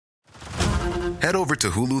Head over to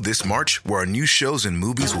Hulu this March, where our new shows and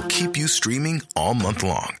movies will keep you streaming all month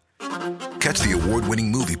long. Catch the award-winning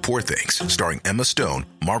movie Poor Things, starring Emma Stone,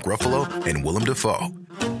 Mark Ruffalo, and Willem Dafoe.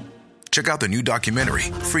 Check out the new documentary,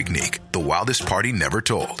 Freaknik, The Wildest Party Never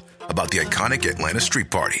Told, about the iconic Atlanta Street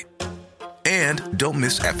Party. And don't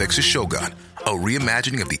miss FX's Shogun, a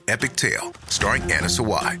reimagining of the epic tale, starring Anna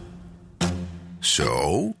Sawai.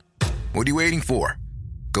 So, what are you waiting for?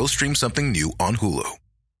 Go stream something new on Hulu.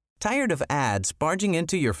 Tired of ads barging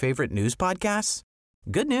into your favorite news podcasts?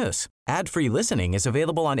 Good news. Ad-free listening is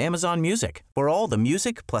available on Amazon Music for all the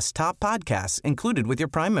music plus top podcasts included with your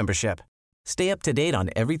Prime membership. Stay up to date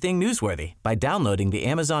on everything newsworthy by downloading the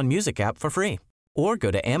Amazon Music app for free or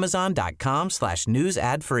go to amazon.com/news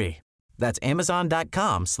ad free. That's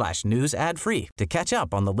amazon.com/news ad free to catch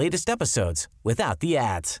up on the latest episodes without the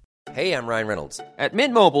ads. Hey, I'm Ryan Reynolds. At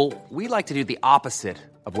Mint Mobile, we like to do the opposite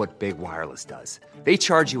of what Big Wireless does. They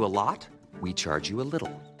charge you a lot, we charge you a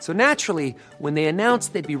little. So naturally, when they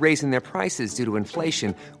announced they'd be raising their prices due to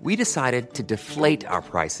inflation, we decided to deflate our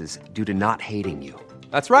prices due to not hating you.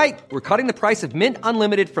 That's right. We're cutting the price of Mint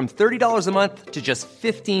Unlimited from $30 a month to just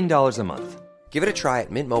 $15 a month. Give it a try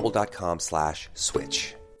at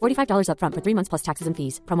mintmobile.com/switch. $45 up front for 3 months plus taxes and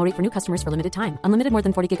fees. Promo rate for new customers for limited time. Unlimited more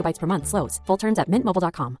than 40 gigabytes per month. Slows full terms at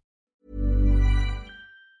mintmobile.com.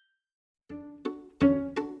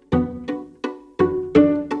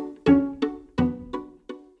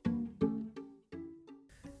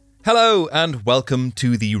 Hello and welcome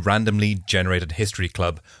to the Randomly Generated History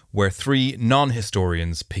Club, where 3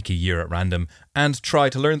 non-historians pick a year at random and try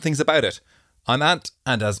to learn things about it. I'm Ant,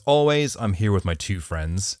 and as always, I'm here with my 2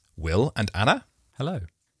 friends, Will and Anna. Hello.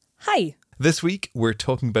 Hi. This week, we're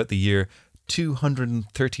talking about the year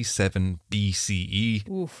 237 BCE.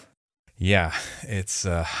 Oof. Yeah, it's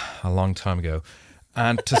a long time ago.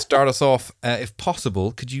 And to start us off, if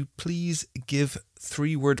possible, could you please give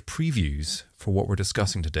 3-word previews for what we're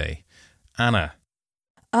discussing today? Anna.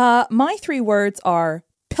 My 3 words are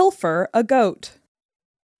pilfer a goat.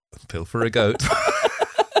 Pilfer a goat.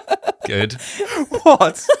 Good.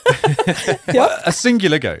 What? Yep. A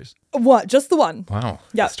singular goat? What? Just the one. Wow.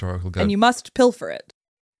 Yep. Historical goat. And you must pilfer it.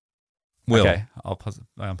 Will. Okay,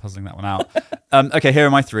 I'm puzzling that one out. Okay, here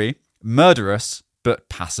are my 3. Murderous, but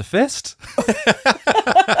pacifist.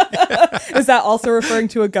 Is that also referring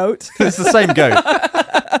to a goat? It's the same goat.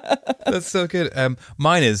 That's so good.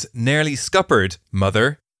 Mine is nearly scuppered,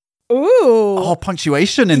 mother. Ooh. Oh,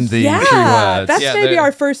 punctuation in the 3 words. That's Yeah, maybe they're-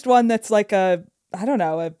 our first one that's like a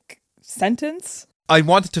sentence. I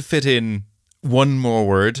wanted to fit in one more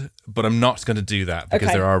word, but I'm not going to do that because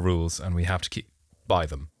Okay. there are rules and we have to keep by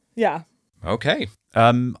them. Yeah. Okay.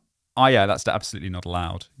 Yeah, that's absolutely not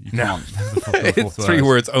allowed. You No. can't have the fourth It's 3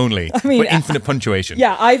 words only, mean, but infinite punctuation.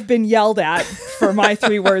 Yeah, I've been yelled at for my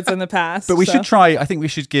 3 words in the past. But we so. should try, I think we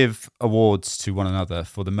should give awards to one another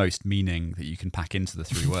for the most meaning that you can pack into the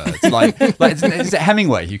 3 words. like is it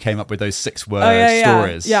Hemingway who came up with those 6-word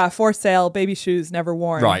stories? Yeah, for sale, baby shoes never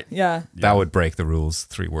worn. Right. Yeah. That would break the rules,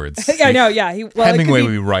 3 words. Yeah, I know, yeah. Hemingway would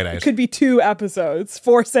be right out. It could be 2 episodes.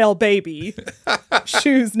 For sale, baby.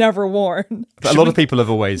 Shoes never worn. But a lot of people have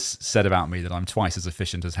always said about me that I'm twice as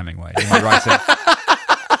efficient as Hemingway in my writing.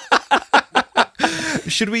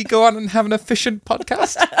 Should we go on and have an efficient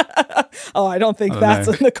podcast? Oh, I don't think I don't that's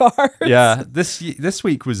know. in the cards. Yeah, this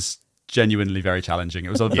week was genuinely very challenging.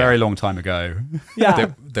 It was a very long time ago.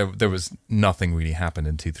 Yeah. There was nothing really happened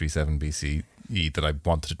in 237 BCE that I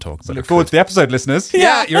wanted to talk about. Look forward to the episode, listeners.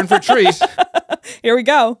 Yeah, you're in for a treat. Here we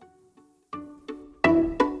go.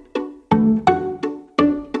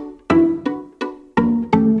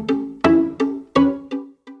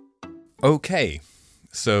 Okay,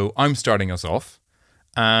 so I'm starting us off,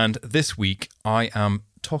 and this week I am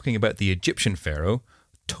talking about the Egyptian pharaoh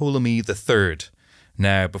Ptolemy III.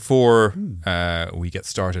 Now, before we get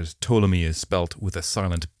started, Ptolemy is spelt with a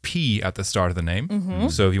silent P at the start of the name. Mm-hmm.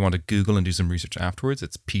 So if you want to Google and do some research afterwards,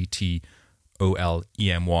 it's Ptolemy,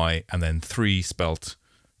 and then 3 spelt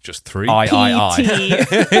just 3. P-I.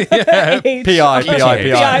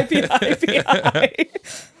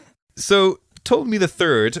 So Ptolemy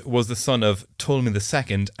III was the son of Ptolemy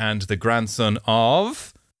II and the grandson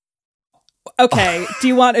of... Okay, do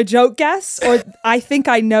you want a joke guess? Or I think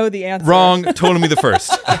I know the answer. Wrong, Ptolemy I.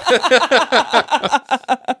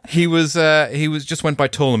 He was just went by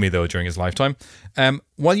Ptolemy though during his lifetime.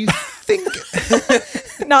 While you think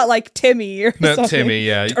Not like Timmy or no, something. Timmy,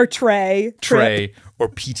 yeah, Or Trey. Trey or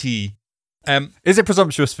PT. Is it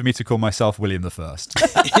presumptuous for me to call myself William the First?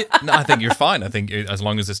 No, I think you're fine. I think as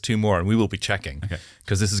long as there's 2 more, and we will be checking, Okay.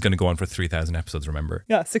 because this is going to go on for 3,000 episodes. Remember?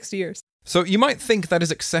 Yeah, 60 years. So you might think that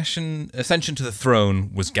his ascension to the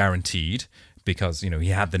throne was guaranteed because, he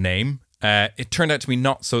had the name. It turned out to be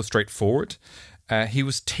not so straightforward. He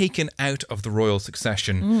was taken out of the royal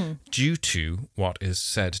succession due to what is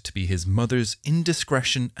said to be his mother's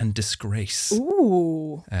indiscretion and disgrace.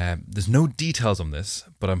 Ooh. There's no details on this,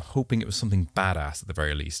 but I'm hoping it was something badass at the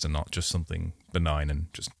very least and not just something benign and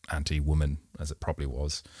just anti-woman, as it probably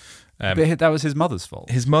was. But that was his mother's fault.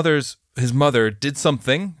 His mother did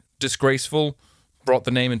something disgraceful, brought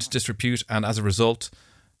the name into disrepute, and as a result...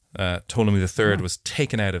 Ptolemy III was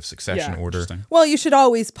taken out of succession order. Well, you should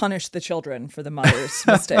always punish the children for the mother's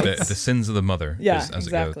mistakes. The sins of the mother, as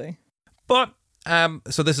exactly. it goes.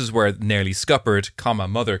 But, so this is where nearly scuppered,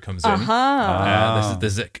 mother comes in.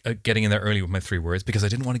 This is getting in there early with my 3 words because I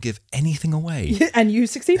didn't want to give anything away. And you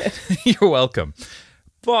succeeded. You're welcome.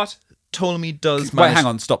 But Ptolemy does manage... Wait, hang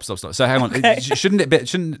on, stop. So hang on. Okay. Shouldn't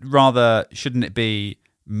it be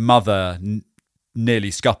mother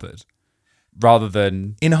nearly scuppered? Rather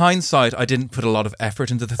than... In hindsight, I didn't put a lot of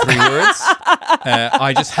effort into the 3 words.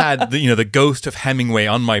 I just had the ghost of Hemingway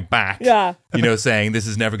on my back. Yeah. Saying this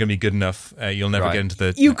is never going to be good enough. You'll never get into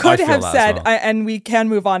the... You could have said, well. and we can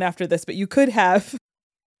move on after this, but you could have...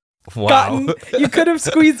 Wow. You could have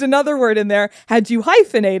squeezed another word in there had you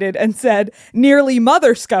hyphenated and said nearly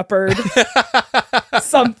mother scuppered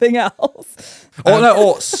something else.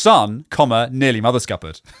 Or son, nearly mother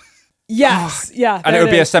scuppered. Yes, yeah. And it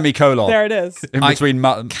would be a semicolon. There it is. In between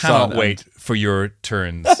cannot wait for your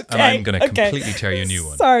turns. And I'm going to completely tear you a new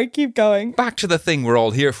one. Sorry, keep going. Back to the thing we're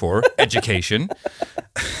all here for, education.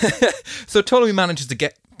 So Ptolemy manages to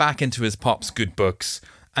get back into his pop's good books,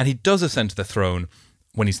 and he does ascend to the throne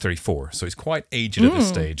when he's 34. So he's quite aged at this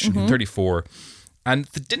stage, 34. And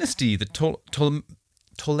the dynasty, the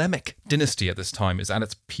Ptolemaic dynasty at this time is at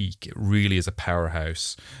its peak. It really is a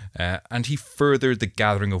powerhouse. And he furthered the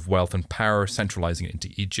gathering of wealth and power, centralizing it into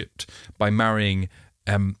Egypt by marrying,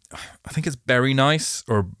 I think it's Berenice,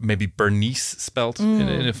 or maybe Bernice spelt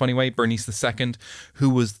in a funny way, Bernice II, who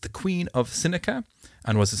was the queen of Sinica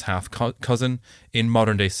and was his half-cousin in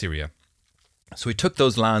modern-day Syria. So he took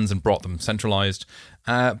those lands and brought them centralized.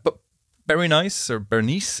 But Berenice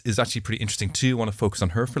is actually pretty interesting too. I want to focus on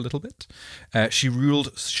her for a little bit. She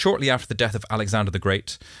ruled shortly after the death of Alexander the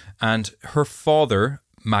Great, and her father,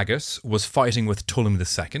 Magus, was fighting with Ptolemy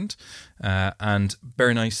II, and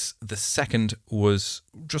Berenice II was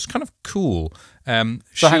just kind of cool. Hang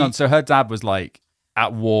on, so her dad was like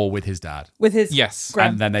at war with his dad? With his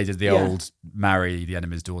and then they did the old marry the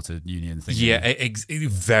enemy's daughter union thing. Yeah,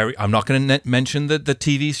 I'm not going to mention the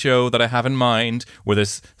TV show that I have in mind where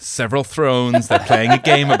there's several thrones, they're playing a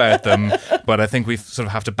game about them, but I think we sort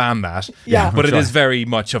of have to ban that. Yeah. But it is very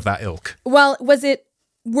much of that ilk. Well,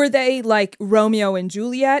 were they like Romeo and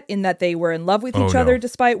Juliet in that they were in love with each other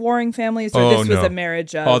despite warring families, or this was a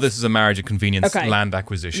marriage of... Oh, this is a marriage of convenience, land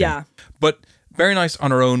acquisition. Yeah. But Berenice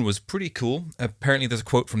on her own was pretty cool. Apparently there's a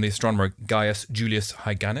quote from the astronomer Gaius Julius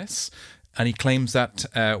Hyginus, and he claims that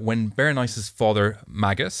when Berenice's father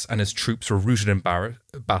Magus and his troops were routed in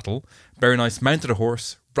battle, Berenice mounted a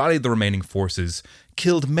horse, rallied the remaining forces,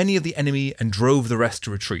 killed many of the enemy, and drove the rest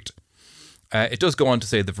to retreat. It does go on to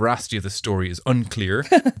say the veracity of the story is unclear,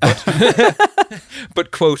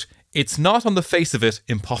 but quote, it's not on the face of it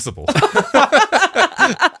impossible.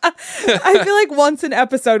 I feel like once an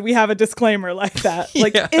episode we have a disclaimer like that.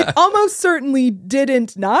 Like it almost certainly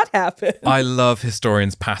didn't not happen. I love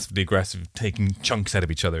historians passively aggressive taking chunks out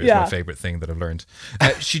of each other. It's my favorite thing that I've learned.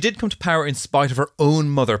 She did come to power in spite of her own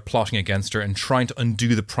mother plotting against her and trying to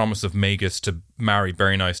undo the promise of Magus to marry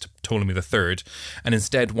Berenice to Ptolemy III, and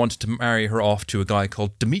instead wanted to marry her off to a guy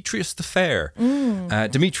called Demetrius the Fair.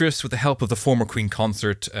 Demetrius, with the help of the former queen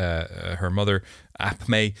consort, her mother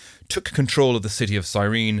Apme, took control of the city of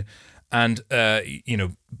Cyrene, and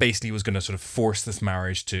basically was going to sort of force this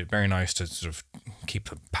marriage to Berenice to sort of keep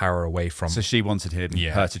the power away from. So she wanted her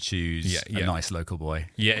to choose a nice local boy.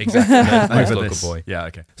 Yeah, exactly. Nice local boy. Yeah,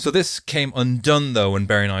 okay. So this came undone though when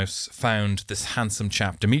Berenice found this handsome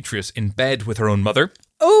chap Demetrius in bed with her own mother.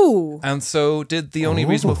 Oh, and so did the only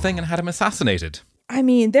reasonable thing and had him assassinated. I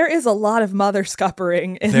mean, there is a lot of mother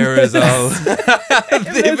scuppering in this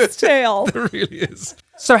tale. There really is.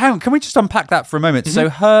 So hang on, can we just unpack that for a moment? So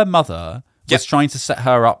her mother was trying to set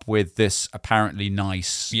her up with this apparently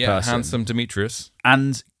nice person. Handsome Demetrius.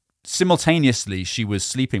 And simultaneously, she was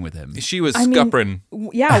sleeping with him. She was scuppering.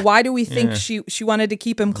 Yeah, why do we think she wanted to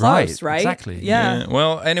keep him close, right? Exactly. Yeah.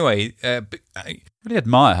 Well, anyway... I really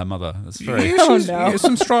admire her mother. That's very...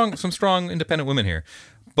 Some strong independent women here.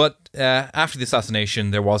 But after the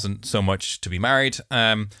assassination, there wasn't so much to be married,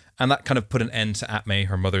 and that kind of put an end to Atme,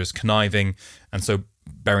 her mother's conniving, and so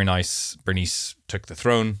Berenice took the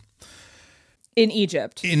throne. In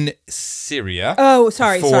Egypt. In Syria. Oh,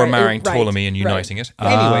 sorry. Before marrying Right, Ptolemy and uniting right. it.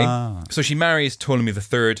 Anyway, so she marries Ptolemy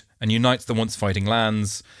III and unites the once fighting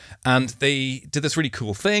lands. And they did this really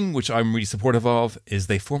cool thing, which I'm really supportive of, is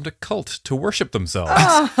they formed a cult to worship themselves.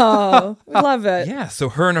 Oh, love it. Yeah, so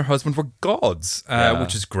her and her husband were gods,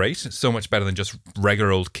 which is great. So much better than just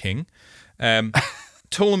regular old king.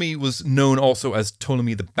 Ptolemy was known also as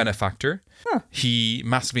Ptolemy the Benefactor. He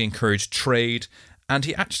massively encouraged trade, and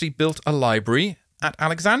he actually built a library at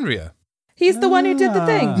Alexandria. He's the one who did the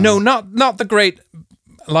thing. No, not the great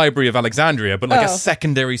library of Alexandria, but like a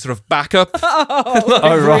secondary sort of backup.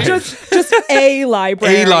 Oh, right. Just a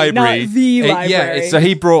library. A library. Not the library. Yeah, So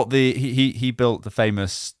he brought he built the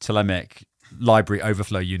famous Ptolemaic library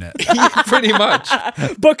overflow unit. Pretty much.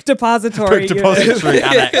 Book depository.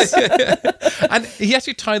 Annex. And he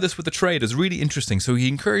actually tied this with the trade as really interesting. So he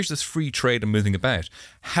encouraged this free trade and moving about.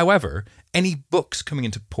 However, any books coming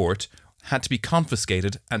into port had to be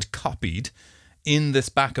confiscated and copied in this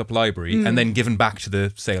backup library and then given back to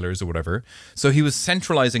the sailors or whatever. So he was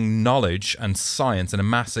centralizing knowledge and science and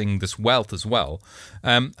amassing this wealth as well.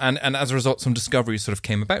 And as a result, some discoveries sort of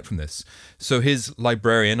came about from this. So his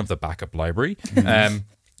librarian of the backup library,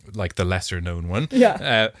 like the lesser known one,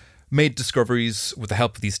 made discoveries with the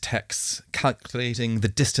help of these texts, calculating the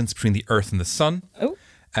distance between the Earth and the Sun.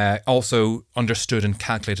 Also understood and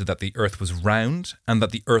calculated that the Earth was round and that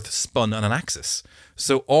the Earth spun on an axis.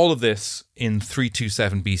 So all of this in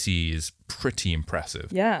 327 BCE is pretty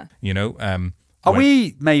impressive. Yeah. You know, Are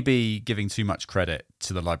we maybe giving too much credit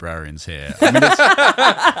to the librarians here?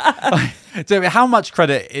 I mean, so how much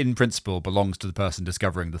credit in principle belongs to the person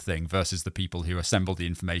discovering the thing versus the people who assembled the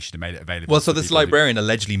information and made it available? well, so this librarian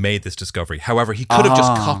allegedly made this discovery. However, he could have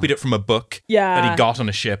just copied it from a book that he got on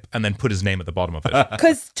a ship and then put his name at the bottom of it.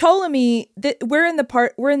 Because Ptolemy, we're in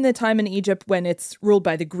the time in Egypt when it's ruled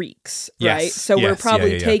by the Greeks, right? Yes, So we're yes,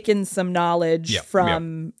 probably yeah. taking some knowledge Yeah,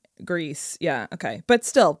 from Greece. Yeah, okay. But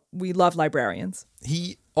still, we love librarians.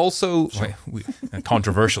 He also, a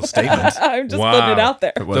controversial statement. I'm just putting it out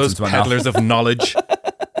there. Those peddlers of knowledge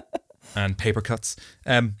and paper cuts.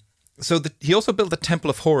 He also built the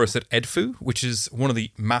Temple of Horus at Edfu, which is one of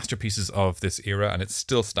the masterpieces of this era, and it's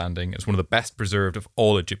still standing. It's one of the best preserved of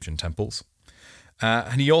all Egyptian temples.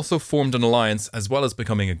 And he also formed an alliance, as well as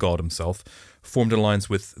becoming a god himself, formed an alliance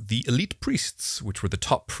with the elite priests, which were the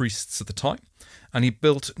top priests at the time. And he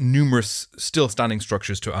built numerous still standing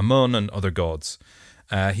structures to Amun and other gods.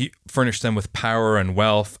 He furnished them with power and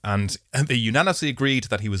wealth, and they unanimously agreed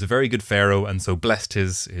that he was a very good pharaoh, and so blessed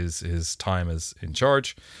his time as in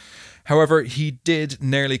charge. However, he did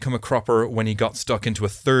nearly come a cropper when he got stuck into a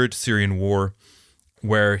third Syrian war,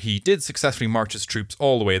 where he did successfully march his troops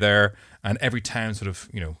all the way there, and every town sort of,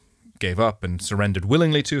 gave up and surrendered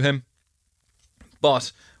willingly to him.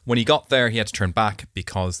 But when he got there, he had to turn back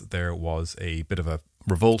because there was a bit of a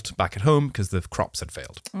revolt back at home because the crops had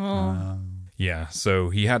failed. Yeah, so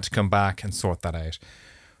he had to come back and sort that out.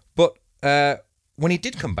 But when he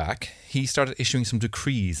did come back, he started issuing some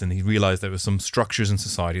decrees, and he realized there were some structures in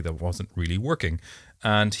society that wasn't really working.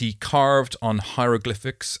 And he carved on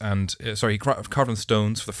hieroglyphics he carved on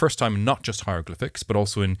stones for the first time, not just hieroglyphics, but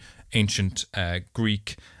also in ancient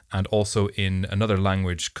Greek and also in another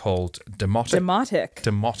language called Demotic.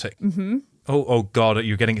 Mm-hmm. Oh God,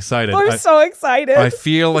 you're getting excited. I'm so excited. I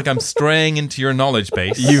feel like I'm straying into your knowledge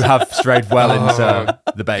base. You have strayed well into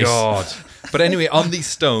the base. God. But anyway, on these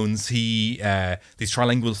stones, these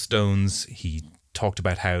trilingual stones, he talked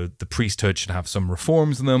about how the priesthood should have some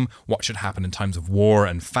reforms in them, what should happen in times of war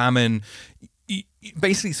and famine,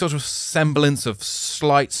 basically sort of semblance of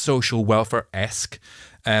slight social welfare-esque.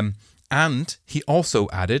 And he also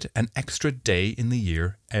added an extra day in the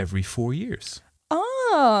year every 4 years.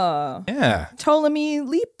 Oh. Yeah. Ptolemy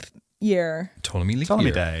leap year. Ptolemy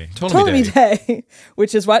Day. Ptolemy Day,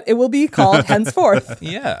 which is what it will be called henceforth.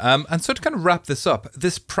 Yeah. And so to kind of wrap this up,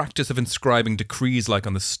 this practice of inscribing decrees like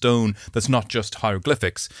on the stone that's not just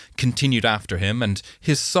hieroglyphics continued after him, and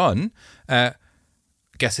his son,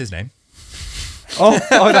 guess his name? No.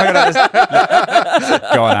 Go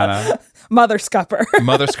on, Anna. Mother Scupper.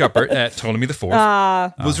 Ptolemy IV,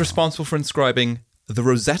 was responsible for inscribing the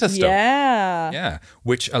Rosetta Stone. Yeah,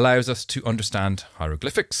 which allows us to understand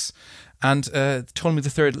hieroglyphics. And Ptolemy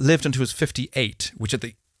III lived until he was 58, which at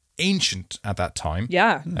that time.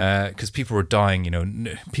 Yeah. Because people were dying,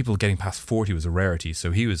 people getting past 40 was a rarity.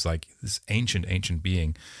 So he was like this ancient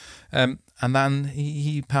being. And then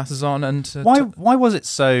he passes on. And why was it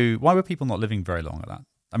so? Why were people not living very long at that?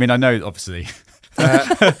 I mean, I know obviously.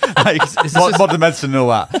 Modern medicine and all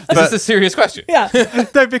that. Is this a serious question? Yeah.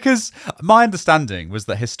 No, because my understanding was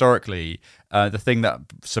that historically the thing that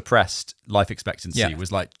suppressed life expectancy Yeah.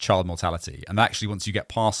 was like child mortality. And actually, once you get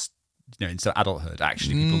past, into adulthood,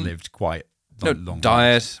 actually people lived quite long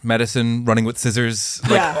Diet, medicine, running with scissors,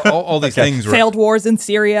 like Yeah. all these things were Failed wars in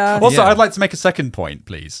Syria. Also, Yeah. I'd like to make a second point,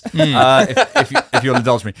 please, if you'll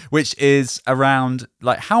indulge me, which is around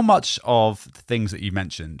like how much of the things that you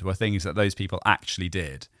mentioned were things that those people actually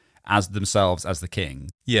did as themselves as the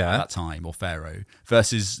king Yeah. at that time or pharaoh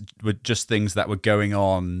versus were just things that were going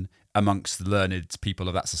on amongst the learned people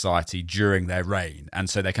of that society during their reign, and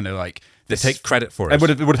so they're kind of like they take credit for It it. would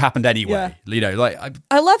have happened anyway,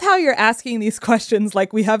 I love how you're asking these questions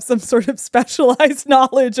like we have some sort of specialized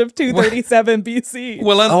knowledge of 237 BC.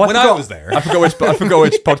 Well, when I was there, I forgot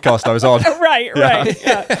which podcast I was on. Right.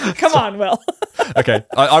 Yeah. Come on, Will. Okay,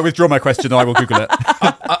 I withdraw my question. I will Google it.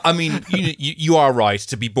 I mean, you are right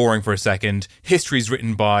to be boring for a second. History's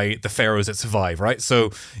written by the pharaohs that survive, right?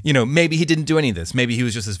 So, maybe he didn't do any of this. Maybe he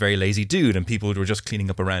was just this very lazy dude and people were just cleaning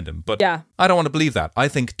up around him. But Yeah. I don't want to believe that. I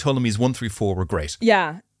think Ptolemy's 1 through 4 were great.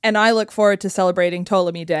 Yeah. And I look forward to celebrating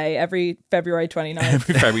Ptolemy Day every February 29th.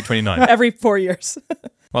 Every February 29th. Every 4 years.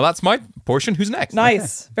 Well, that's my portion. Who's next?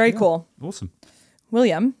 Nice. Very cool. Awesome.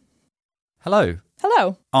 William. Hello.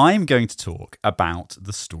 Hello. I'm going to talk about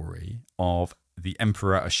the story of the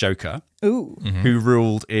Emperor Ashoka, Ooh. who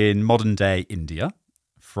ruled in modern-day India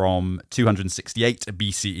from 268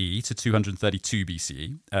 BCE to 232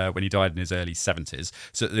 BCE, when he died in his early 70s.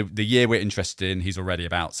 So the year we're interested in, he's already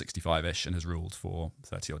about 65-ish and has ruled for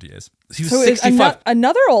 30-odd years. He was So it's 65.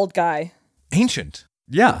 another old guy. Ancient.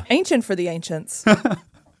 Yeah. Ancient for the ancients.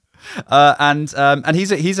 And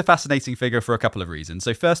he's a fascinating figure for a couple of reasons.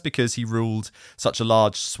 So first, because he ruled such a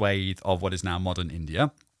large swathe of what is now modern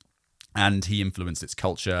India, and he influenced its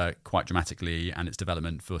culture quite dramatically and its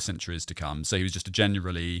development for centuries to come. So he was just a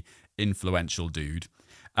generally influential dude.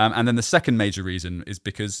 And then the second major reason is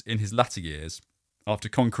because in his latter years, after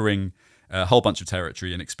conquering a whole bunch of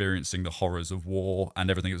territory and experiencing the horrors of war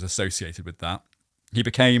and everything that was associated with that, he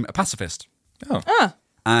became a pacifist.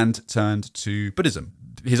 And turned to Buddhism.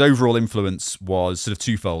 His overall influence was sort of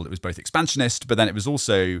twofold. It was both expansionist, but then it was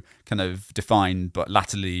also kind of defined, but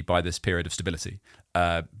latterly by this period of stability,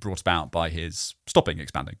 brought about by his stopping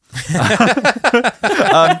expanding.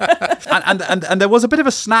 And there was a bit of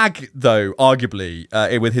a snag, though, arguably,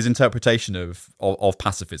 with his interpretation of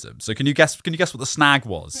pacifism. So can you guess what the snag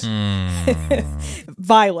was?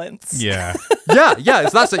 Violence. Yeah. Yeah,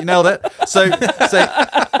 so that's it. You nailed it. So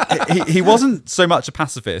he wasn't so much a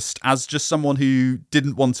pacifist as just someone who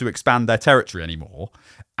didn't want to expand their territory anymore.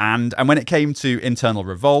 And when it came to internal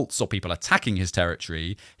revolts or people attacking his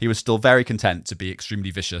territory, he was still very content to be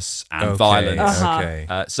extremely vicious and violent.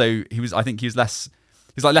 Okay. So I think he's less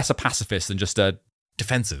a pacifist than just a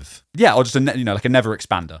Defensive. or just like a never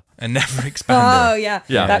expander. And never expander. Oh, yeah.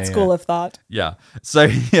 Yeah. That school of thought. Yeah. So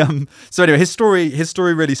anyway, his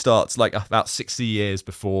story really starts like about 60 years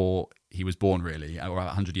before he was born, really, or about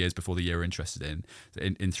 100 years before the year we're interested in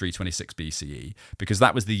 326 BCE, because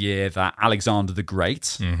that was the year that Alexander the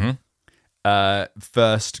Great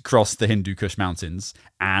first crossed the Hindu Kush Mountains,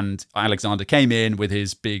 and Alexander came in with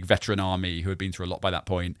his big veteran army who had been through a lot by that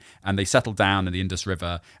point, and they settled down in the Indus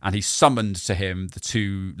River, and he summoned to him the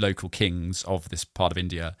two local kings of this part of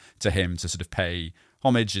India to him to sort of pay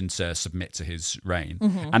homage and to submit to his reign.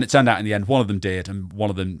 And it turned out in the end one of them did, and one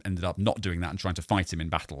of them ended up not doing that and trying to fight him in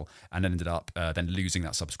battle, and then ended up then losing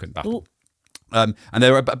that subsequent battle. And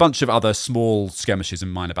there were a bunch of other small skirmishes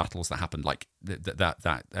and minor battles that happened, like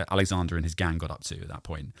that Alexander and his gang got up to at that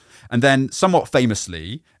point. And then, somewhat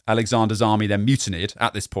famously, Alexander's army then mutinied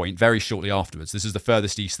at this point very shortly afterwards. This is the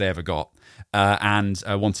furthest east they ever got, and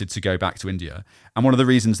wanted to go back to India. And one of the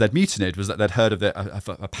reasons they'd mutinied was that they'd heard of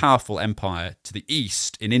a powerful empire to the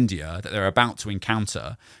east in India that they were about to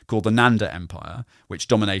encounter, called the Nanda Empire, which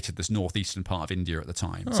dominated this northeastern part of India at the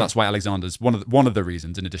time. So that's why Alexander's one of the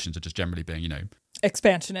reasons, in addition to just generally being,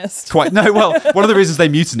 Expansionist. one of the reasons they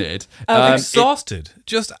mutinied. Exhausted.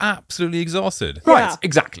 Just absolutely exhausted. Right, Yeah.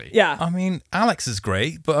 exactly. Yeah. I mean, Alex is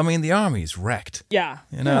great, but I mean, the army's wrecked. Yeah.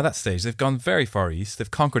 At that stage, they've gone very far east.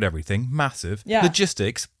 They've conquered everything. Massive. Yeah.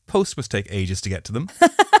 Logistics. Post must take ages to get to them.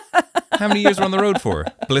 How many years are on the road for?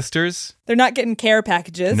 Blisters? They're not getting care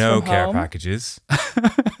packages. No from care home. packages.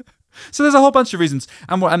 So there's a whole bunch of reasons,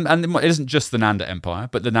 and it isn't just the Nanda Empire,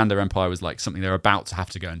 but the Nanda Empire was like something they're about to have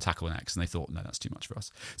to go and tackle next, and they thought, no, that's too much for us.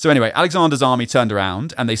 So anyway, Alexander's army turned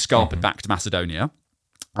around and they scarpered back to Macedonia,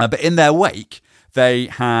 but in their wake, They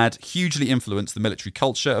had hugely influenced the military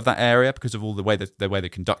culture of that area because of all the way they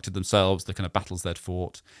conducted themselves, the kind of battles they'd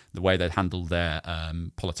fought, the way they'd handled their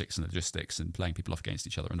politics and logistics and playing people off against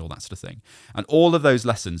each other and all that sort of thing. And all of those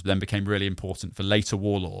lessons then became really important for later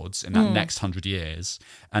warlords in that next 100 years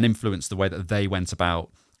and influenced the way that they went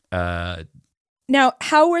about. Now,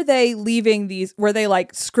 how were they leaving these? Were they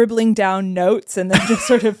like scribbling down notes and then just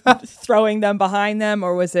sort of throwing them behind them,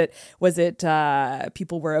 or was it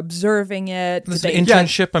people were observing it? It was an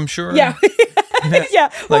internship, I'm sure. Yeah, yeah.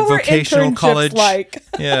 Like What were vocational internships college. like?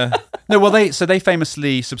 Yeah. No, well, they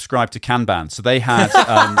famously subscribed to Kanban, so they had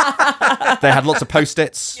lots of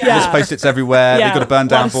post-its. Yeah. There's post-its everywhere. Yeah. They got a burn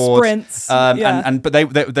down A lot of board. sprints. Yeah. But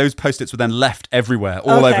those post-its were then left everywhere,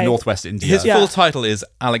 all over northwest India. His full title is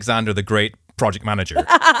Alexander the Great Project Manager.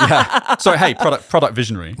 Yeah. Sorry, hey, product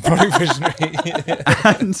visionary. Product visionary.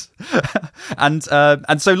 and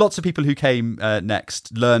so lots of people who came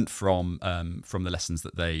next learned from the lessons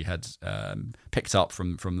that they had picked up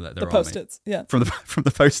from their The army. post-its, yeah. From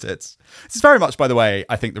the post-its. This is very much, by the way,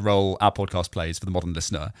 I think the role our podcast plays for the modern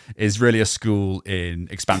listener is really a school in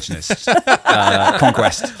expansionist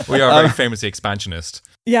conquest. We are very famously expansionist.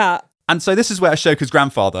 Yeah. And so this is where Ashoka's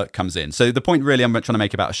grandfather comes in. So the point really I'm trying to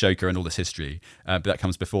make about Ashoka and all this history that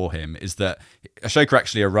comes before him is that Ashoka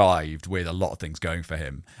actually arrived with a lot of things going for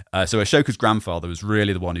him. So Ashoka's grandfather was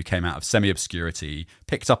really the one who came out of semi-obscurity,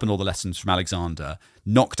 picked up on all the lessons from Alexander,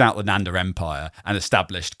 knocked out the Nanda Empire, and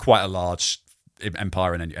established quite a large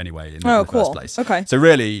empire in any way in the first place. Okay. So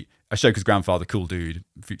really, Ashoka's grandfather, cool dude,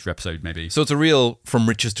 future episode maybe. So it's a real from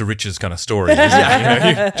riches to riches kind of story.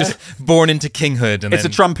 You're just born into kinghood. And it's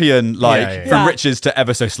then... a Trumpian, like, Yeah. from riches to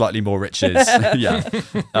ever so slightly more riches. Yeah.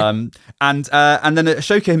 And then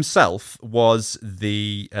Ashoka himself was so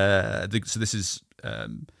this is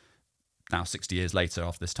now 60 years later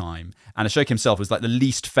after this time. And Ashoka himself was like the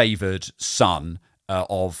least favoured son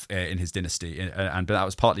in his dynasty. But that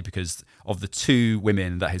was partly because of the two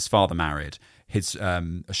women that his father married. His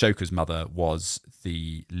Ashoka's mother was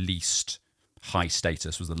the least high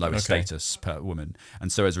status, was the lowest status per woman. And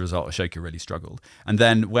so as a result, Ashoka really struggled. And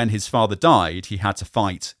then when his father died, he had to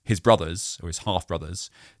fight his brothers, or his half-brothers,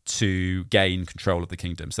 to gain control of the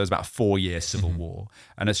kingdom. So there was about a 4-year civil war.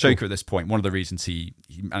 And Ashoka at this point, one of the reasons he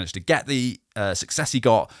managed to get the success he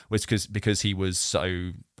got was because he was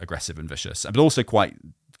so aggressive and vicious, but also quite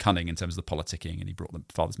cunning in terms of the politicking, and he brought the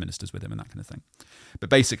father's ministers with him and that kind of thing. But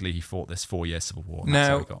basically, he fought this 4-year civil war, and that's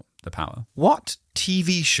how he got the power. What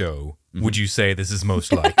TV show would you say this is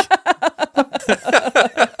most like?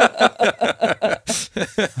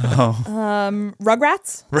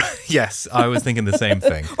 Rugrats? Yes, I was thinking the same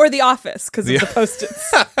thing. Or The Office, because of the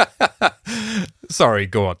post-its. Sorry,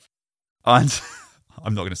 go on.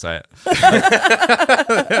 I'm not going to say it.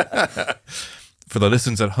 For the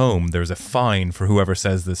listeners at home, there's a fine for whoever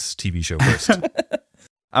says this TV show first.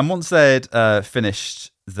 And once they'd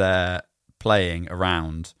finished their playing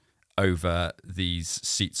around over these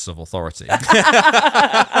seats of authority,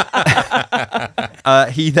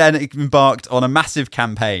 he then embarked on a massive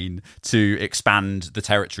campaign to expand the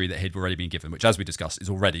territory that he'd already been given, which, as we discussed, is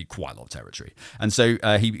already quite a lot of territory. And so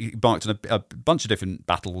he embarked on a bunch of different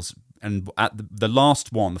battles. And at the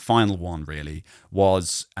last one, the final one, really,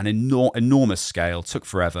 was an enormous scale, took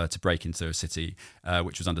forever to break into a city,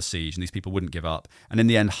 which was under siege, and these people wouldn't give up. And in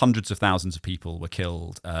the end, hundreds of thousands of people were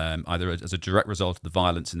killed, either as a direct result of the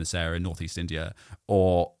violence in this area in northeast India,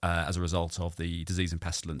 or as a result of the disease and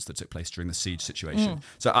pestilence that took place during the siege situation.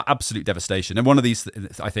 So absolute devastation. And one of these,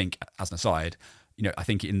 I think, as an aside, I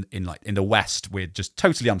think in the West, we're just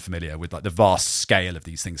totally unfamiliar with like the vast scale of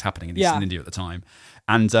these things happening in Eastern India at the time.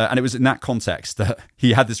 And it was in that context that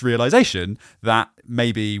he had this realization that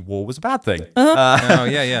maybe war was a bad thing.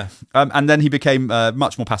 And then he became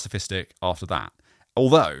much more pacifistic after that.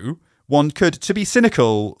 Although one could, to be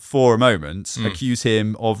cynical for a moment, accuse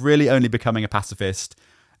him of really only becoming a pacifist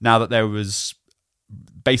now that there was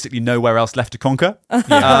basically nowhere else left to conquer.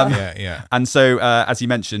 And so, as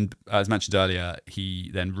mentioned earlier,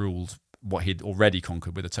 he then ruled what he'd already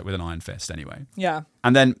conquered with an iron fist anyway. Yeah.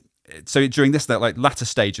 And then, so during this latter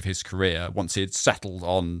stage of his career, once he had settled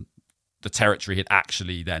on the territory he'd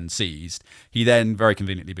actually then seized, he then very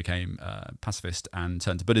conveniently became pacifist and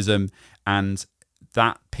turned to Buddhism. And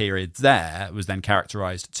that period there was then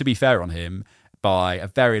characterized, to be fair on him, by a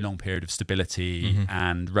very long period of stability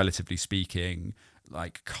and, relatively speaking,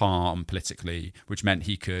 like calm politically, which meant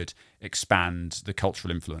he could expand the cultural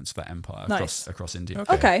influence of that empire across India.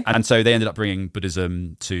 Okay. And so they ended up bringing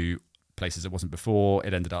Buddhism to places it wasn't before.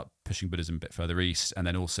 It ended up pushing Buddhism a bit further east, and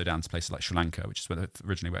then also down to places like Sri Lanka, which is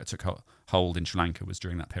originally where it took hold in Sri Lanka, was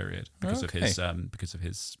during that period because of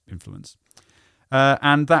his influence.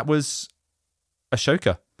 And that was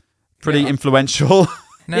Ashoka. Pretty influential.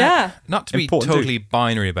 Now, not to be Important totally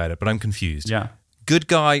binary about it, but I'm confused. Yeah. Good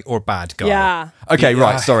guy or bad guy? Yeah. Okay,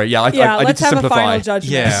 right. Sorry. Yeah, I need let's to have simplify. a final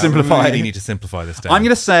judgment. Yeah, Simplify. really need to simplify this down. I'm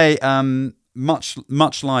going to say,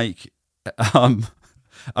 much like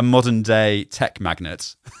a modern day tech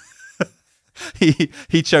magnate,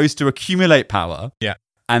 he chose to accumulate power, Yeah.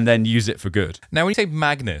 and then use it for good. Now, when you say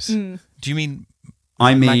magnet, do you mean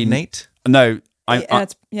I mean, magnate? No,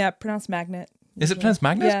 It's pronounced magnet. Is it pronounced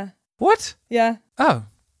magnet? Yeah. What? Yeah. Oh.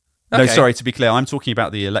 no. Okay. Sorry, to be clear, I'm talking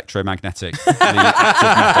about the electromagnetic. The active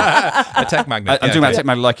matter. A tech magnet. I'm talking about tech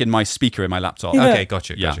matter, like in my speaker in my laptop. Okay,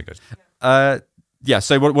 gotcha. Yeah. Gotcha.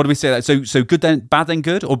 So what do we say? So good then, bad then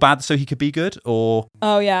good, or bad so he could be good, or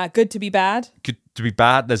Oh, yeah. Good to be bad. good to be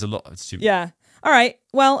bad? There's a lot. Yeah. All right.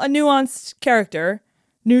 Well, a nuanced character.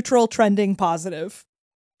 Neutral, trending, positive.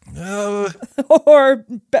 Or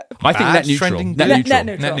I think net neutral. trending, Net good. neutral. Net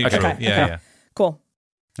neutral. Net neutral. Okay. Yeah. cool.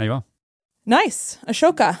 There you are. Nice.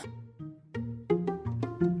 Ashoka.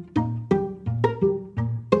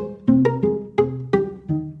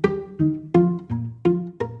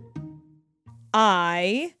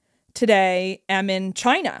 I today am in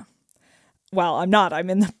China. Well, I'm not. I'm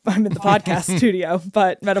in the podcast studio,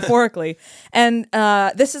 but metaphorically. And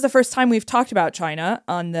this is the first time we've talked about China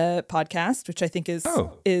on the podcast, which I think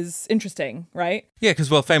is interesting, right? Yeah, because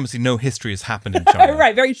famously, no history has happened in China.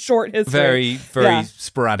 Right, very short history. Very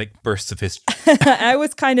sporadic bursts of history. I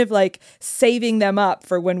was kind of like saving them up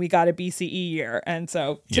for when we got a BCE year. And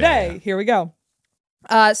so today, here we go.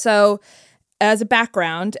 So as a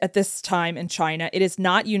background, at this time in China, it is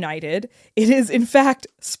not united. It is, in fact,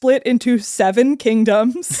 split into 7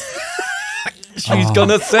 kingdoms. She's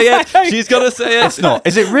gonna say it. She's gonna say it. It's not.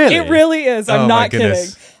 Is it really? It really is. I'm Oh, my not kidding.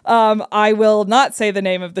 goodness. I will not say the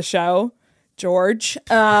name of the show, George.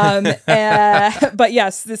 But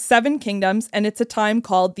yes, the 7 kingdoms, and it's a time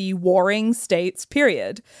called the Warring States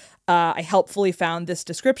period. I helpfully found this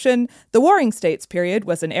description. The Warring States period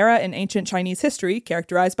was an era in ancient Chinese history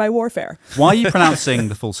characterized by warfare. Why are you pronouncing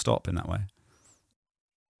the full stop in that way?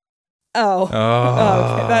 Oh,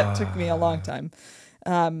 okay. That took me a long time.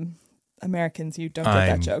 Americans, you don't get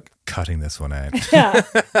that joke. Cutting this one out. Yeah.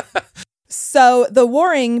 So the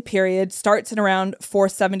Warring period starts in around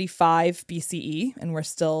 475 BCE, and we're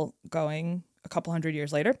still going a couple hundred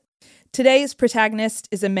years later. Today's protagonist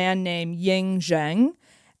is a man named Ying Zheng,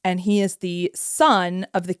 and he is the son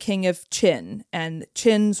of the king of Qin. And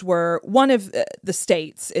Qins were one of the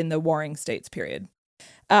states in the Warring States period.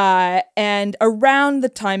 And around the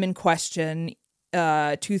time in question,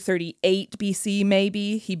 238 BC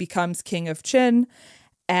maybe, he becomes king of Qin.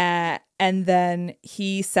 And then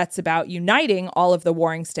he sets about uniting all of the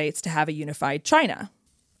warring states to have a unified China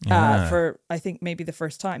for, I think, maybe the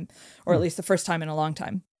first time, or at least the first time in a long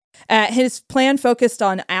time. His plan focused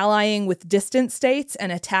on allying with distant states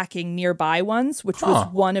and attacking nearby ones, which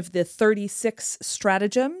was one of the 36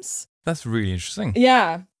 stratagems. That's really interesting.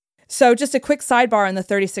 Yeah. So just a quick sidebar on the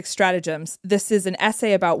 36 stratagems. This is an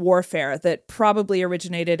essay about warfare that probably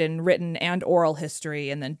originated in written and oral history,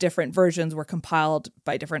 and then different versions were compiled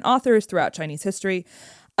by different authors throughout Chinese history.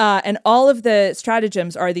 And all of the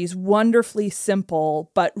stratagems are these wonderfully simple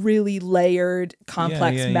but really layered,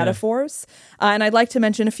 complex metaphors. And I'd like to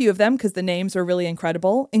mention a few of them because the names are really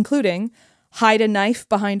incredible, including hide a knife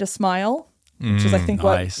behind a smile, which is, I think,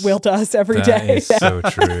 nice. what Will does every That day. is so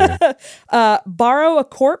true. Borrow a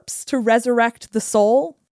corpse to resurrect the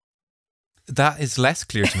soul. That is less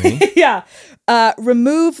clear to me. Yeah.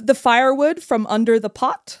 Remove the firewood from under the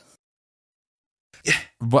pot.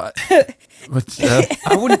 What?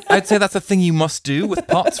 I'd say that's a thing you must do with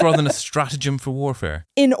pots rather than a stratagem for warfare.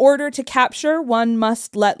 In order to capture, one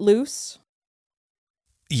must let loose.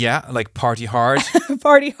 Yeah, like party hard.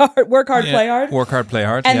 Party hard, work hard, play hard. Work hard, play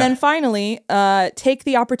hard. And then finally, take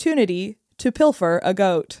the opportunity to pilfer a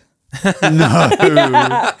goat. No.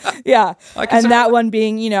 Yeah. can And sort that one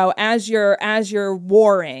being, as you're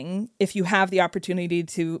warring, if you have the opportunity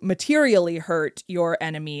to materially hurt your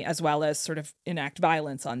enemy as well as sort of enact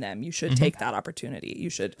violence on them, you should take that opportunity. You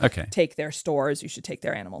should take their stores, you should take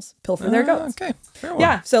their animals, pilfer their goats. Okay, fair one.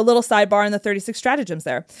 Yeah, so a little sidebar on the 36 stratagems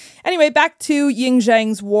there. Anyway, back to Ying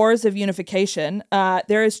Zheng's Wars of Unification.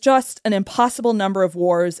 There is just an impossible number of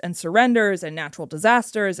wars and surrenders and natural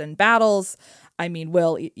disasters and battles. I mean,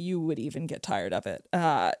 Will, you would even get tired of it.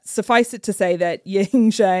 Suffice it to say that Ying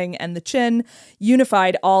Zheng and the Qin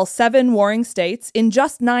unified all 7 warring states in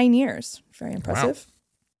just 9 years. Very impressive.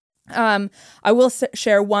 Wow. I will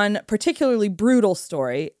share one particularly brutal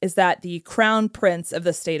story, is that the crown prince of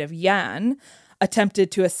the state of Yan attempted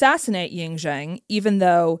to assassinate Ying Zheng, even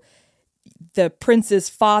though the prince's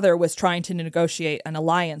father was trying to negotiate an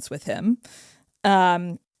alliance with him.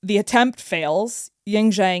 The attempt fails.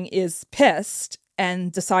 Yingzheng is pissed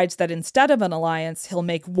and decides that instead of an alliance, he'll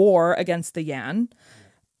make war against the Yan.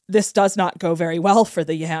 This does not go very well for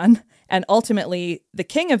the Yan. And ultimately, the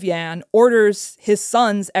king of Yan orders his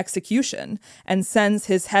son's execution and sends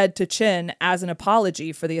his head to Qin as an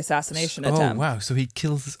apology for the assassination attempt. Oh, wow. So he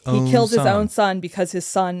kills his own son. He killed his own son because his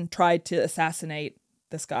son tried to assassinate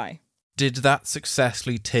this guy. Did that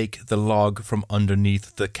successfully take the log from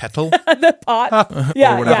underneath the kettle? The pot?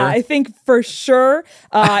 Yeah, whatever. I think for sure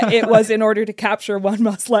it was in order to capture one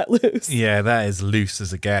must let loose. Yeah, that is loose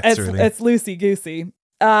as it gets, really. It's loosey-goosey.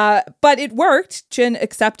 But it worked. Qin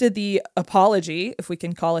accepted the apology, if we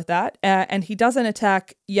can call it that, and he doesn't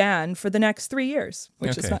attack Yan for the next 3 years,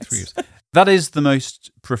 which is nice. 3 years. That is the most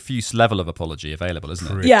profuse level of apology available, isn't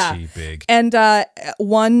it? Pretty big. And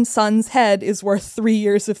one son's head is worth 3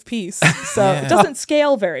 years of peace. So it doesn't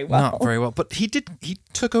scale very well. Not very well. But he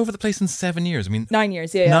took over the place in 7 years. I mean, 9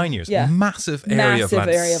 years, yeah. 9 years. Yeah. Massive area of land.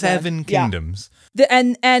 area of land. 7 kingdoms.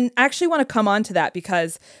 And actually want to come on to that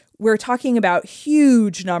because we're talking about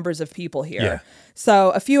huge numbers of people here. Yeah.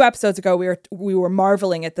 So a few episodes ago, we were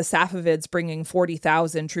marveling at the Safavids bringing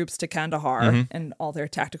 40,000 troops to Kandahar and all their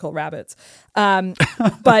tactical rabbits.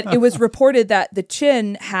 But it was reported that the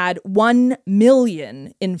Qin had 1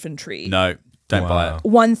 million infantry. No, don't buy it.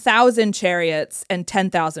 1,000 chariots and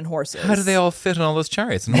 10,000 horses. How do they all fit on all those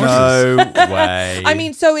chariots and horses? No way. I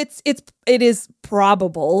mean, so it is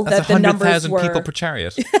probable That's that the numbers 100,000 were people per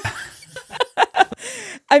chariot.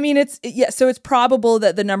 I mean, so it's probable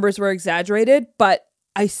that the numbers were exaggerated, but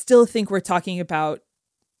I still think we're talking about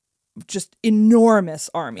just enormous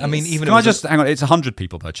armies. I mean, even Can I just hang on? It's 100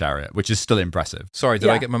 people per chariot, which is still impressive. Sorry, did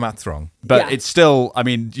I get my maths wrong? But it's still, I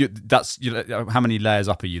mean, how many layers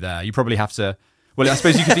up are you there? You probably have to. Well, I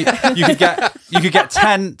suppose you could get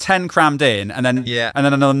 10 crammed in, and then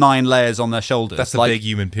another 9 layers on their shoulders. That's a big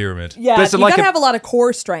human pyramid. Yeah, but you gotta have a lot of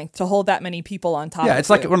core strength to hold that many people on top. Yeah, it's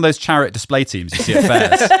like one of those chariot display teams you see at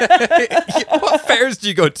fairs. What fairs do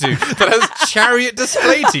you go to that has chariot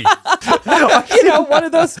display team? One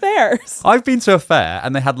of those fairs. I've been to a fair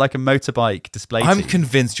and they had like a motorbike display I'm team.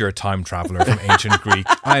 convinced you're a time traveler from ancient Greek.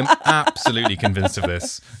 I'm absolutely convinced of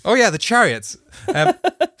this. Oh yeah, the chariots. But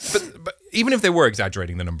even if they were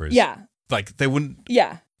exaggerating the numbers, like they wouldn't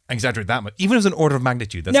exaggerate that much. Even as an order of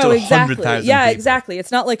magnitude, that's still 100,000 Yeah, people. exactly.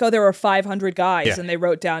 It's not like, there were 500 guys and they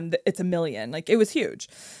wrote down it's 1 million. Like, it was huge.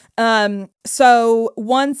 So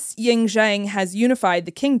once Yingzheng has unified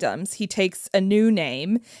the kingdoms, he takes a new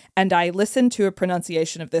name, and I listened to a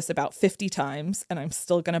pronunciation of this about 50 times, and I'm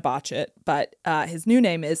still going to botch it, but his new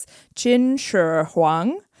name is Qin Shi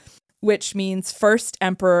Huang, which means first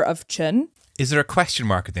emperor of Qin. Is there a question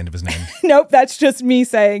mark at the end of his name? Nope, that's just me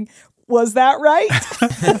saying, was that right?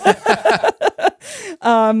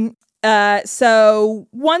 So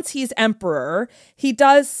once he's emperor, he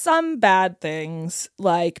does some bad things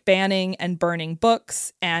like banning and burning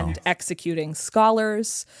books and executing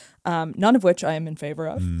scholars, none of which I am in favor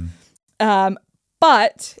of.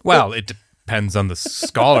 But it depends on the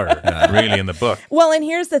scholar, really, in the book. Well, and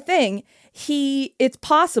here's the thing. It's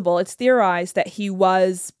possible, it's theorized that he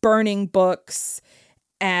was burning books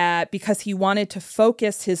because he wanted to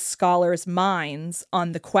focus his scholars' minds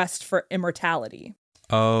on the quest for immortality.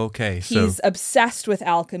 Okay, He's obsessed with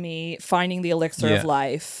alchemy, finding the elixir of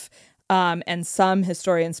life. And some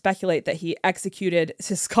historians speculate that he executed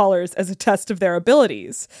his scholars as a test of their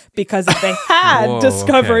abilities, because if they had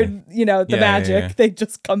discovered, the magic, they'd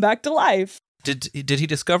just come back to life. Did he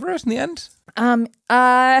discover it in the end?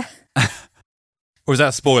 Or is that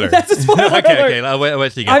a spoiler? That's a spoiler. Okay. I'll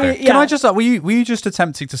wait till you get there. Can I just were you just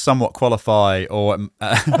attempting to somewhat qualify or even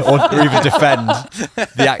defend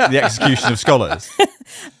the execution of scholars?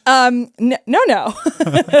 No.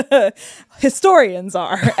 Historians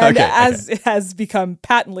are, and as it has become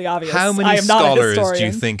patently obvious, How many I am not a scholars do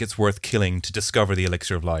historian. you think it's worth killing to discover the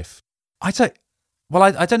elixir of life? I don't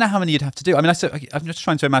know how many you'd have to do. I mean, I'm just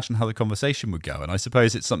trying to imagine how the conversation would go, and I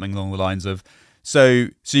suppose it's something along the lines of, so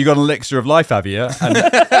you got an elixir of life, have you? And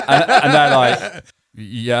they're like,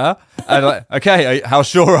 yeah. And like, okay, how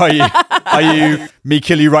sure are you? Are you me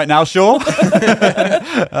kill you right now, sure?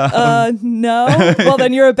 No. Well,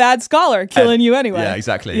 then you're a bad scholar, killing you anyway. Yeah,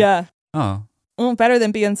 exactly. Yeah. Oh. Well, better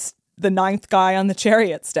than being the 9th guy on the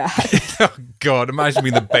chariot stack. Oh God! Imagine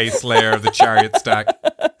being the base layer of the chariot stack.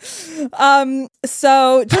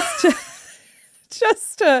 So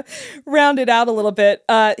just to round it out a little bit,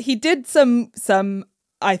 he did some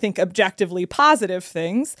I think objectively positive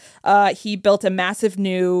things. He built a massive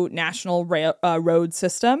new national road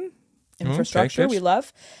system infrastructure we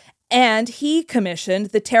love, And he commissioned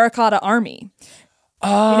the Terracotta Army.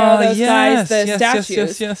 Oh, You know those guys, the yes,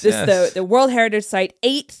 statues. Yes. The World Heritage Site,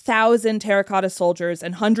 8,000 terracotta soldiers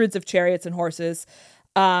and hundreds of chariots and horses.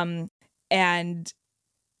 And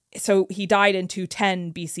so he died in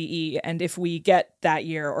 210 BCE. And if we get that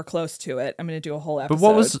year or close to it, I'm going to do a whole episode.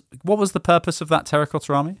 But what was the purpose of that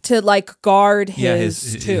terracotta army? To like guard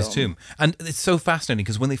his his tomb. And it's so fascinating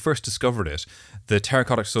because when they first discovered it, the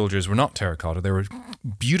terracotta soldiers were not terracotta. They were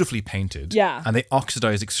beautifully painted. Yeah. And they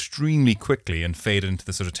oxidized extremely quickly and faded into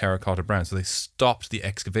the sort of terracotta brown. So they stopped the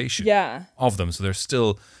excavation of them. So there's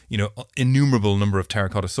still, innumerable number of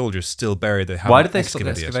terracotta soldiers still buried. Why did they stop the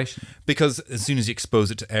excavation? Because as soon as you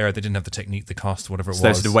expose it to air, they didn't have the technique, the cost, whatever it was.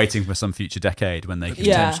 They're sort of waiting for some future decade when they can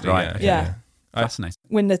Yeah. right. Okay. Yeah. Fascinating.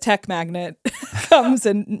 When the tech magnet comes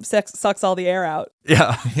and sucks all the air out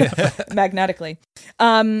Yeah. magnetically.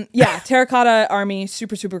 Terracotta Army,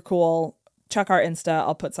 super, super cool. Check our Insta.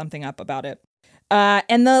 I'll put something up about it.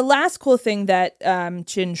 And the last cool thing that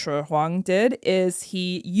Qin Shi Huang did is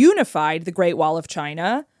he unified the Great Wall of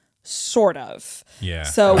China, sort of. Yeah.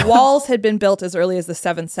 So walls had been built as early as the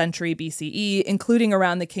 7th century BCE, including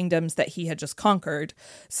around the kingdoms that he had just conquered.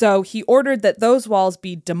 So he ordered that those walls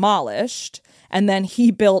be demolished, and then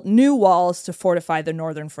he built new walls to fortify the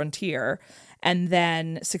northern frontier. And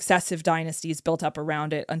then successive dynasties built up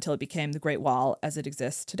around it until it became the Great Wall as it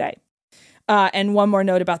exists today. And one more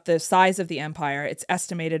note about the size of the empire. It's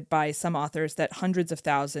estimated by some authors that hundreds of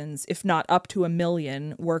thousands, if not up to 1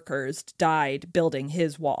 million workers died building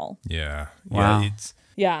his wall. Yeah. Wow.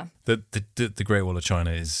 Yeah. The Great Wall of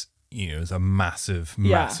China is a massive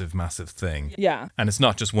thing. Yeah. And it's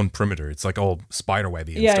not just one perimeter. It's like all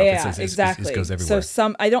spiderwebby and Yeah, stuff. exactly. It goes everywhere.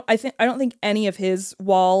 So I don't think any of his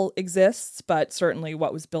wall exists, but certainly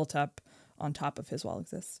what was built up on top of his wall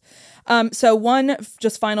exists. So one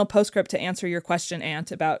just final postscript to answer your question,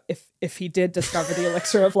 Ant, about if he did discover the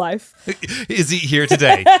elixir of life. Is he here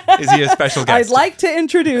today? Is he a special guest? I'd like to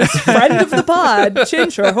introduce friend of the pod,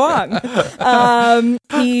 Qin Shi Huang.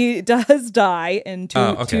 He does die in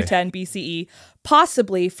 210 BCE,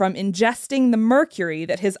 possibly from ingesting the mercury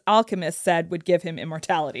that his alchemist said would give him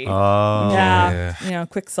immortality. Oh. Yeah.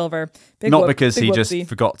 Quicksilver. Not because he whoopsie. just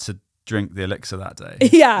forgot to drink the elixir that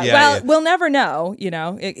day. We'll never know.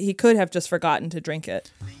 He could have just forgotten to drink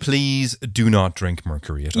it. Please do not drink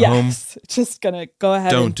mercury at home. Yes, just gonna go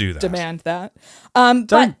ahead and do that. demand that.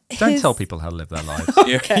 Don't tell people how to live their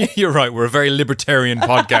lives. You're right. We're a very libertarian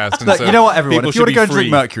podcast. And Look, so you know what, everyone? If you want to go and free.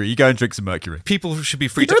 drink mercury, you go and drink some mercury. People should be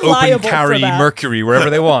free You're to open liable carry for that. mercury wherever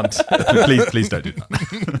they want. Please don't do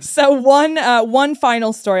that. So one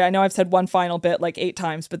final story. I know I've said one final bit like 8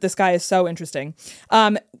 times, but this guy is so interesting.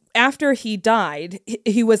 After he died,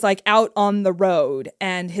 he was like out on the road,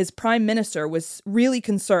 and his prime minister was really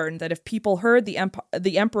concerned that if people heard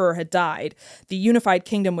the emperor had died, the unified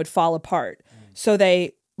kingdom would fall apart. So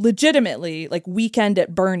they legitimately like weekend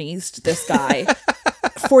at Bernie's this guy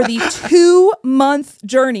for the 2-month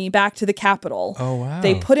journey back to the capital. Oh, wow.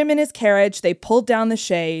 They put him in his carriage, they pulled down the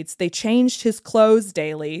shades, they changed his clothes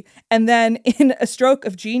daily, and then in a stroke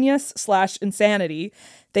of genius / insanity,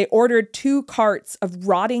 they ordered 2 carts of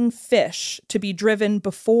rotting fish to be driven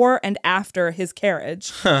before and after his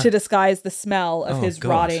carriage to disguise the smell of his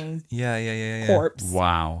rotting corpse.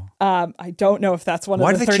 Wow. I don't know if that's one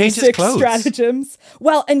Why of the did they change his 36 clothes? stratagems.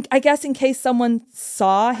 Well, and I guess in case someone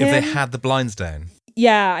saw him. If they had the blinds down.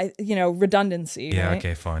 Yeah, redundancy. Yeah, right?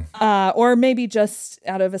 okay, fine. Or maybe just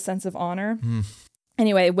out of a sense of honor.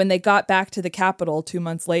 Anyway, when they got back to the capital 2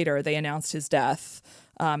 months later, they announced his death.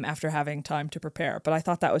 After having time to prepare. But I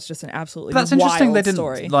thought that was just an absolutely That's wild interesting they didn't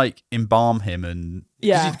story. embalm him and...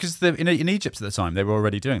 Yeah. Because in Egypt at the time, they were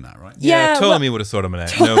already doing that, right? Yeah, Ptolemy would have sorted him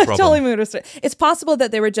out. No problem. Totally moved us. It's possible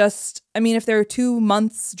that they were just, if they're 2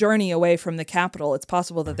 months journey away from the capital, it's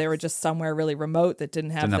possible that they were just somewhere really remote that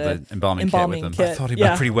didn't have the embalming kit with them. I thought he'd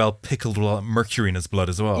been pretty well pickled with mercury in his blood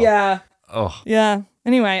as well. Yeah. Oh. Yeah.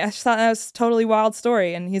 Anyway, I just thought that was a totally wild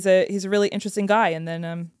story, and he's a really interesting guy. And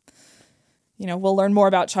then, we'll learn more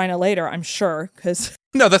about China later, I'm sure, because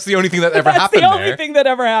No, that's the only thing that ever happened the only there. thing that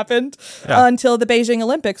ever happened until the Beijing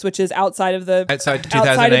Olympics, which is outside of the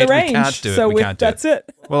 2008, range. we can't do it. So we can't do that's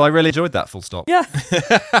it. Well, I really enjoyed that full stop. Yeah.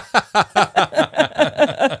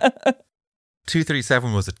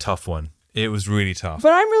 237 was a tough one. It was really tough.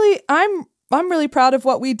 But I'm really proud of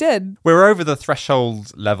what we did. We're over the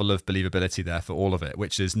threshold level of believability there for all of it,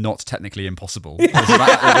 which is not technically impossible. For each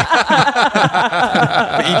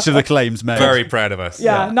of the claims made. Very proud of us.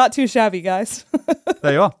 Yeah, not too shabby, guys.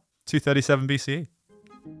 There you are. 237 BCE.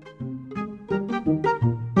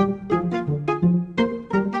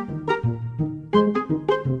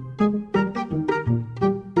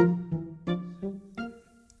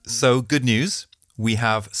 So good news. We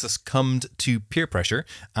have succumbed to peer pressure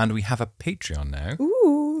and we have a Patreon now.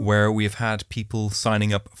 Ooh. Where we've had people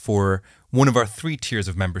signing up for one of our 3 tiers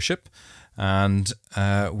of membership. And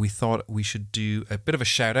we thought we should do a bit of a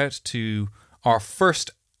shout out to our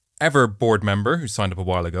first ever board member who signed up a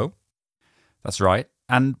while ago. That's right.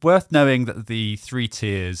 And worth knowing that the 3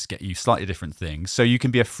 tiers get you slightly different things. So you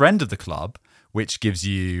can be a friend of the club, which gives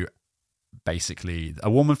you basically a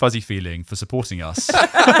warm and fuzzy feeling for supporting us.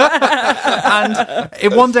 And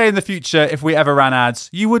in one day in the future, if we ever ran ads,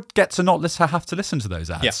 you would get to not have to listen to those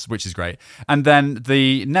ads, which is great. And then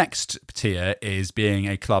the next tier is being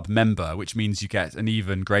a club member, which means you get an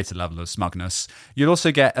even greater level of smugness. You'll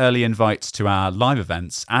also get early invites to our live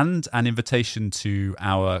events and an invitation to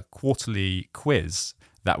our quarterly quiz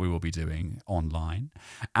that we will be doing online.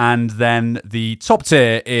 And then the top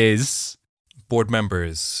tier is board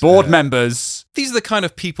members. Members. These are the kind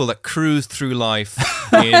of people that cruise through life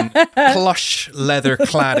in plush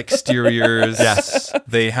leather-clad exteriors. Yes.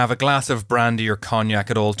 They have a glass of brandy or cognac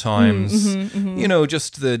at all times. You know,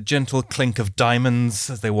 just the gentle clink of diamonds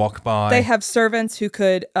as they walk by. They have servants who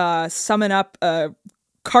could summon up a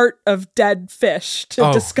cart of dead fish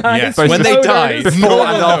to disguise when they odors. die. Before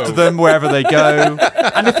and after them, wherever they go.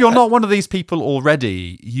 And if you're not one of these people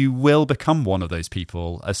already, you will become one of those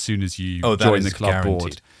people as soon as you join the club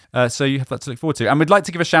board. So you have that to look forward to. And we'd like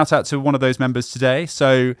to give a shout out to one of those members today.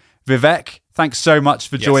 So Vivek, thanks so much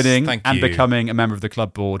for joining and becoming a member of the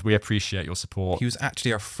club board. We appreciate your support. He was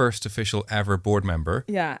actually our first official ever board member.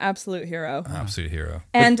 Yeah, absolute hero. Absolute hero.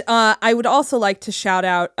 And I would also like to shout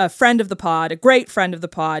out a friend of the pod, a great friend of the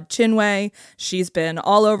pod, Chinwei. She's been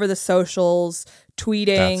all over the socials,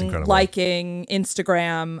 tweeting, liking,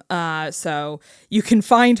 Instagram. So you can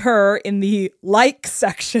find her in the like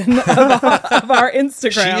section of our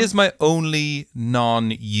Instagram. She is my only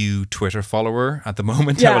non-EU Twitter follower at the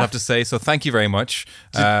moment, I would have to say. So thank you very much.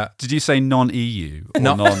 Did you say non-EU? Or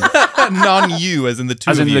non-EU as in the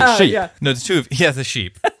two as of in you? the sheep? Yeah. No, the two of you. Yeah, the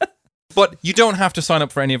sheep. But you don't have to sign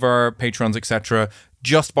up for any of our patrons, etc.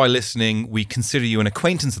 Just by listening, we consider you an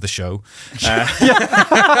acquaintance of the show.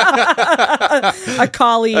 A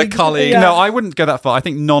colleague. A colleague. Yeah. No, I wouldn't go that far. I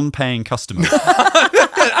think non-paying customer.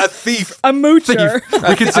 A thief. A moocher.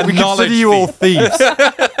 We consider you all thieves.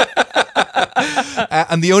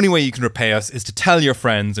 And the only way you can repay us is to tell your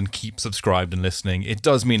friends and keep subscribed and listening. It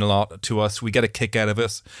does mean a lot to us. We get a kick out of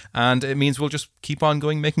it. And it means we'll just keep on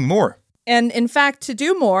going, making more. And in fact, to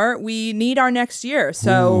do more, we need our next year.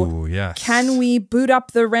 So can we boot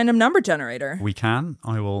up the random number generator? We can.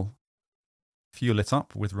 I will fuel it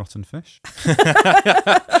up with rotten fish.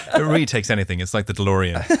 It really takes anything. It's like the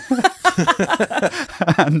DeLorean.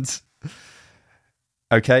 And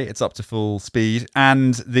okay, it's up to full speed.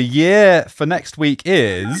 And the year for next week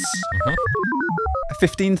is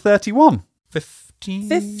 1531.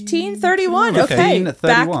 1531. Okay. Okay. 1531.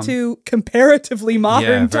 Back to comparatively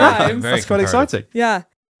modern times. Very That's quite exciting. Yeah.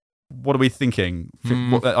 What are we thinking?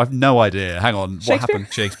 I have no idea. Hang on. What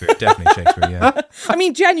happened? Shakespeare. Definitely Shakespeare, yeah. I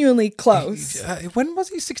mean, genuinely close. When was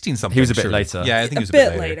he? 16-something? He was a bit later. Yeah, I think he was a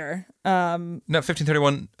bit later. No,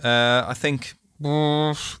 1531, I think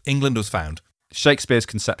England was found. Shakespeare's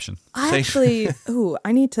conception. I actually,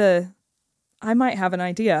 I might have an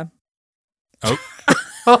idea. Oh.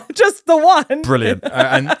 Just the one. Brilliant.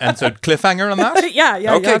 And so cliffhanger on that?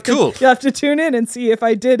 Yeah. Okay, cool. You have to tune in and see if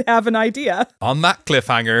I did have an idea. On that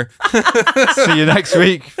cliffhanger. See you next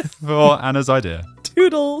week for Anna's idea.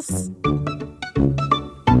 Toodles.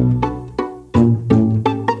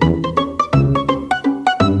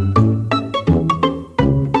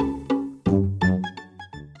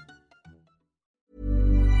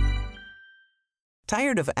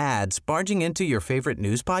 Tired of ads barging into your favorite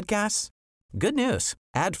news podcasts? Good news.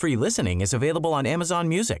 Ad-free listening is available on Amazon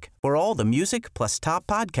Music for all the music plus top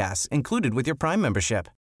podcasts included with your Prime membership.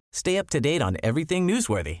 Stay up to date on everything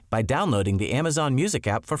newsworthy by downloading the Amazon Music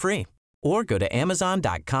app for free or go to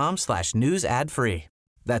amazon.com/news ad free.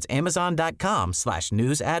 That's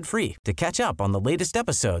amazon.com/news ad free to catch up on the latest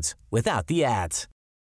episodes without the ads.